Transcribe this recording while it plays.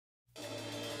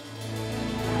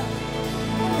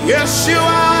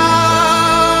Yeshua,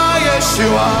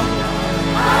 Yeshua,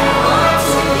 I want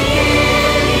to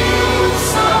give you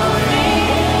something.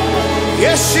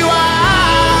 Yeshua,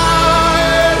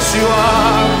 Yeshua,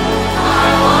 I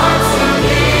want to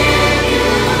give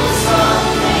you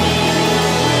something.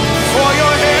 for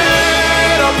your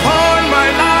hand upon my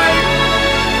life,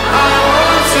 I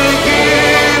want to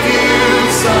give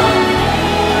you something.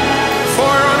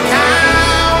 For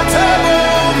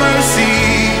uncountable mercy,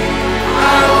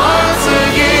 I want to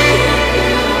give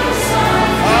you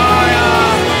something. Oh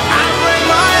yeah, I bring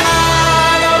my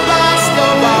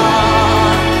alabaster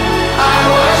box. I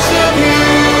worship you.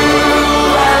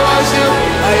 I worship.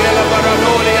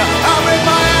 I bring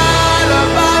my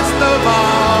alabaster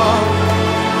box.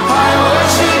 I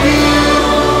worship you.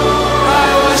 I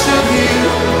worship you.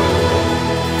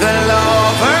 The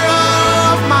lover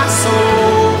of my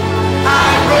soul. I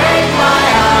break my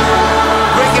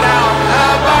heart. Break it out.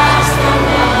 Alabaster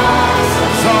box.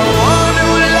 The one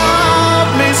who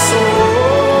loved me so.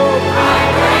 I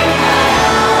bring my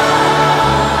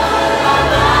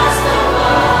alabaster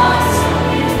box to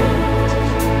you.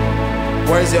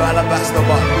 Where's your alabaster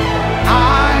box?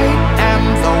 I am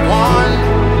the one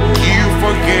you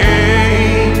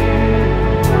forgave.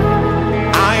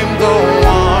 I'm the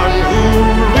one who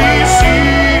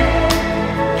received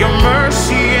your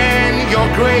mercy and your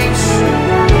grace.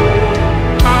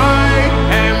 I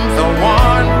am the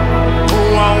one who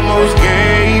almost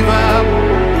gave up.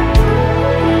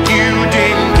 You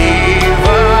didn't give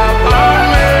up on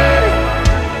me,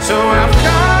 so I've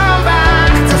come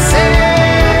back to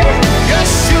say,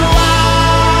 Yeshua,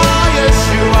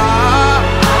 Yeshua,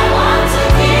 I want to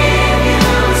give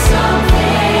you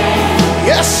something.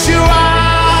 Yeshua,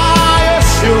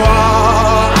 Yeshua.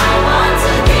 I want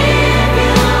to give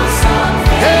you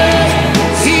something. Hey,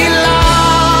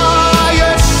 healer,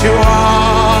 Yeshua.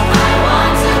 I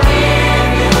want to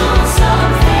give you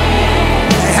something.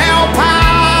 Helper,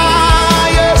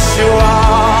 Yeshua.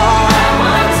 I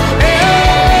want to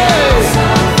give you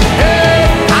something. Hey,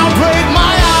 I'll break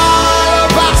my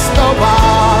alabaster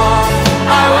box.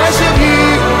 I worship you.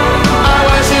 I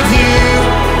worship you.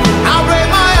 I'll break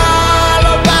my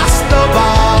alabaster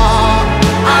box.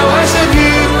 I worship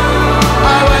you.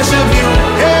 I worship you.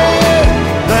 Hey,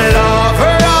 the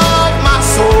lover of my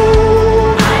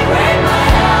soul. I break my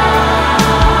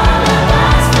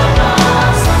alabaster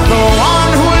box on The you.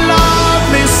 one who loved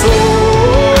me so.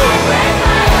 I break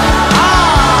my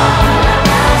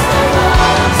alabaster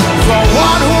box on you. The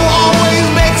one who always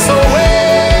makes a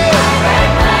way. I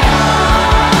break my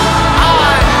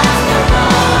alabaster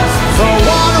box on you. The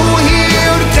one who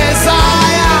healed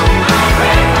Keziah. I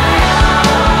break my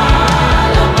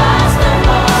alabaster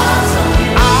box on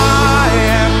you. I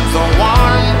am the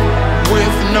one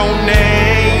with no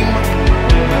name,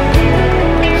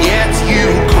 yet you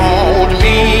called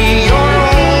me your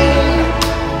own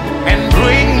and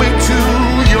bring me to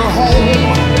your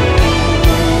home.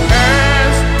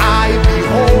 As I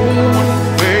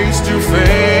behold face to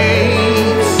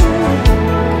face,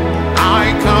 I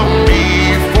come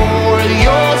before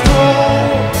your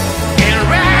throne,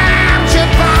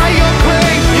 enraptured by your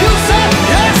grace. You said,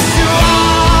 Yeshua,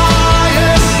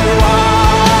 Yeshua.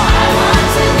 I want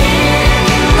to give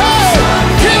you Hey,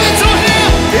 give it to him,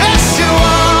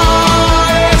 Yeshua,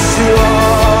 Yeshua.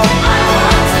 I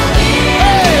want to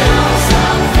give you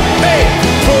something. Hey,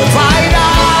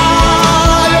 provider,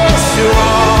 Yeshua.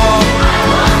 I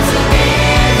want to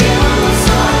give you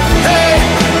something. Hey,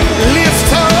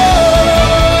 lifter,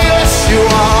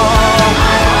 Yeshua.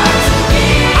 I want to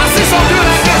give I see something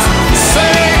like this.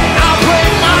 Say, I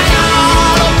break my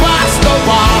alabaster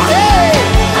box. Hey,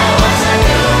 I worship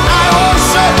you. I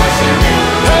worship.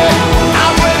 Hey, I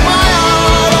break my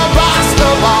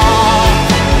alabaster box.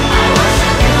 I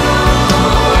worship you.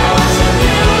 I worship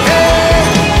you. Hey,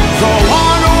 the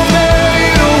one who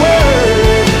made a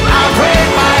way. I break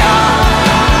my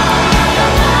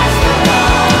Alabaster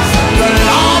box on you. the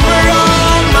lover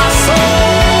of my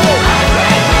soul. I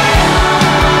break my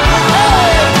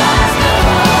alabaster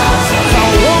box on you. The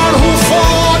one who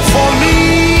fought for me.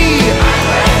 I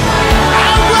break my I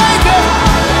break it.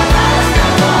 alabaster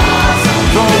box on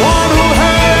you. The one who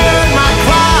heard my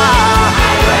cry.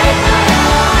 I break my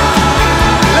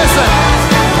Listen,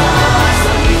 alabaster box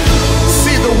on you.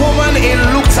 see the woman in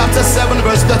Luke chapter 7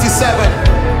 verse 37.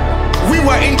 We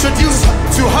were introduced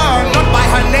to her not by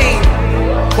her name,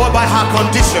 but by her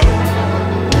condition.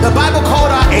 The Bible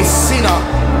called her a sinner.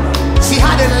 She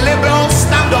had a label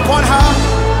stamped upon her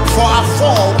for her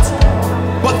fault.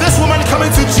 But this woman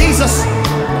coming to Jesus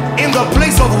in the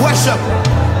place of worship,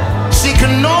 she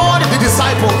ignored the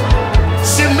disciple.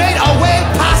 She made her way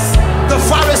past the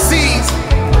Pharisees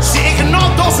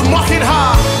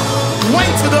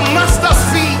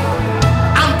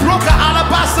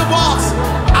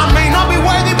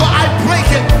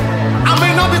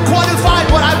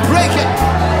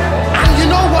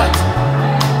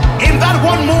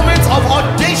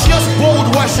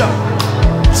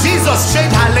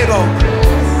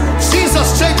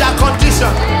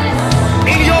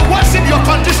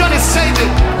condition is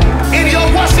changing. In your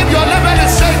worship, your level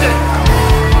is changing.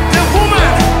 The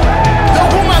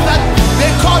woman that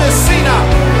they called a sinner,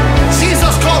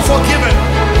 Jesus called forgiven.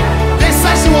 They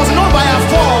said she was known by her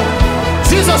fall.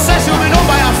 Jesus said she will be known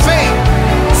by her fame.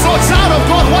 So child of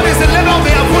God, what is the label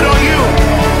they have put on you?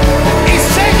 It's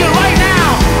changing right now.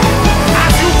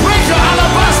 As you break your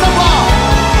alabaster bar,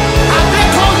 and they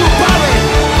call you barren,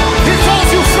 he calls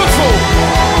you fruitful.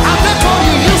 And they call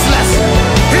you useless,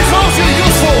 he calls you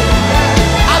useful.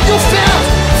 Have you failed,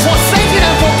 forsaken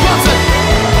and forgotten?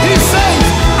 He says,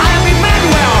 I am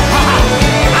Emmanuel.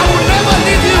 I will never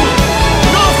leave you,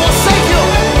 nor forsake you.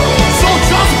 So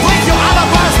just break your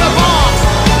alabaster bars.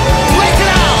 Break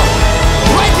it out.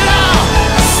 Break it out.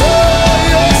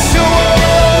 Say Yeshua.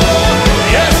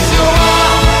 Yeshua.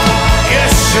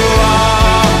 Yeshua.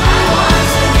 I want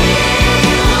to give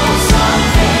you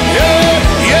something.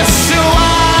 Yeah. Yeshua.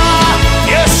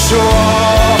 Yeshua.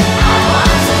 I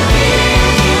want to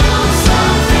give you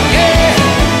something. Yeah.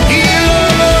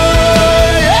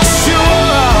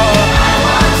 Yeshua. I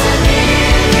want to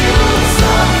give you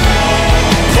something.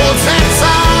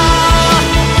 Protector.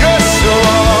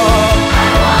 Yeshua. I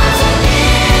want to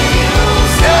give you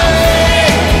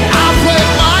something. I break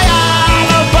my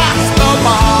alabaster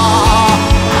bar.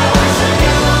 I worship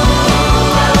you.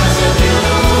 I worship you.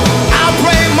 I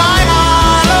break my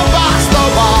alabaster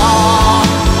bar.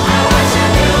 I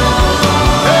worship you.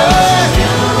 Hey,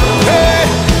 hey,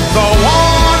 the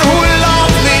one who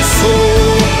loved me so,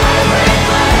 I break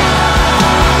my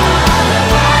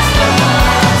alabaster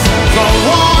box. the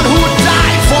one who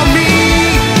died for me.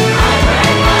 I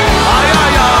break my Ay,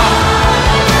 ay, ay.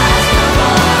 alabaster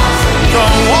box. The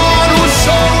one who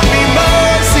showed me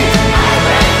mercy. I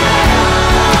break my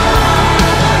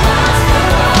alabaster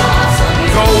box.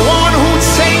 The one who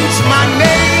changed my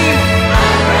name.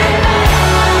 I break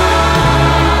my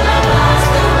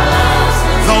alabaster box.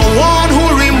 The one who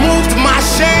removed my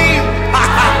shame.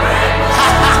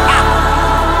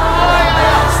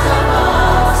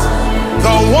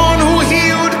 The one who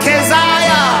healed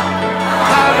Keziah.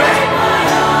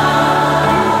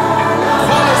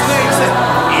 Call his name, say,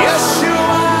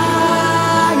 Yeshua,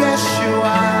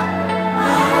 Yeshua.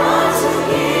 I want to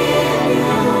give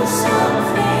you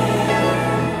something.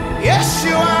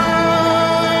 Yeshua,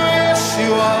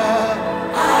 Yeshua.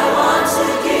 I want to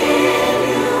give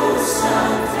you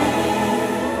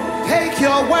something. Take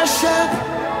your worship,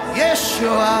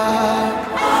 Yeshua.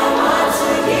 I want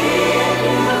to give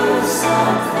you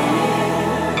something.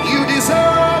 You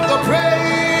deserve the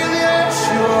praise,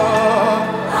 Yeshua.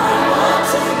 I want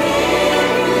to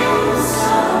give you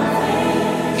something.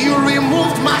 You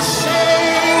removed my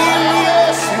shame,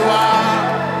 Yeshua.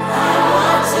 I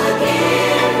want to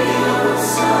give you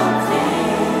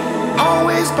something.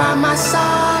 Always by my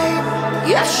side,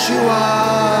 Yeshua.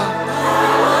 I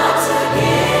want to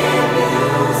give you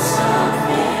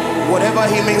something. Whatever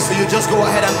he means to you, just go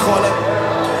ahead and call him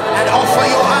and offer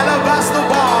your alabaster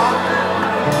bar.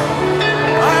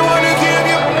 I want to give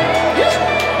you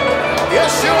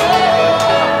Yeshua,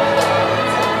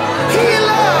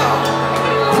 healer,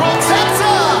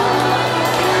 protector,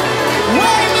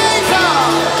 waymaker.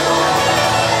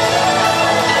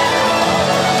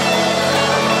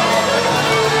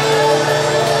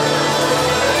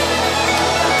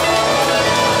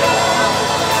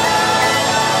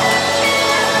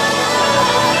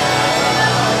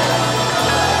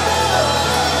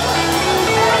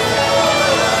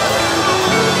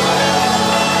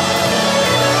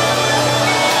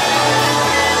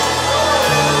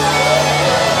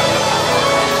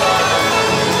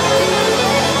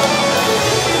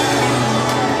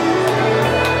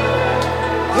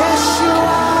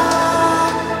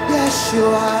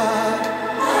 Yeshua.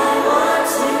 I want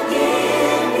to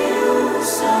give you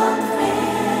something.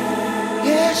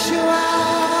 Yeshua,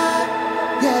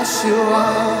 Yeshua,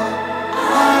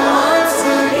 I want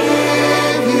to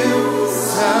give you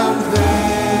something.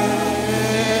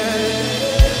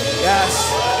 Yes,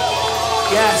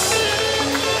 yes,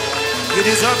 you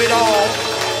deserve it all.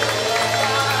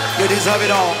 You deserve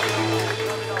it all.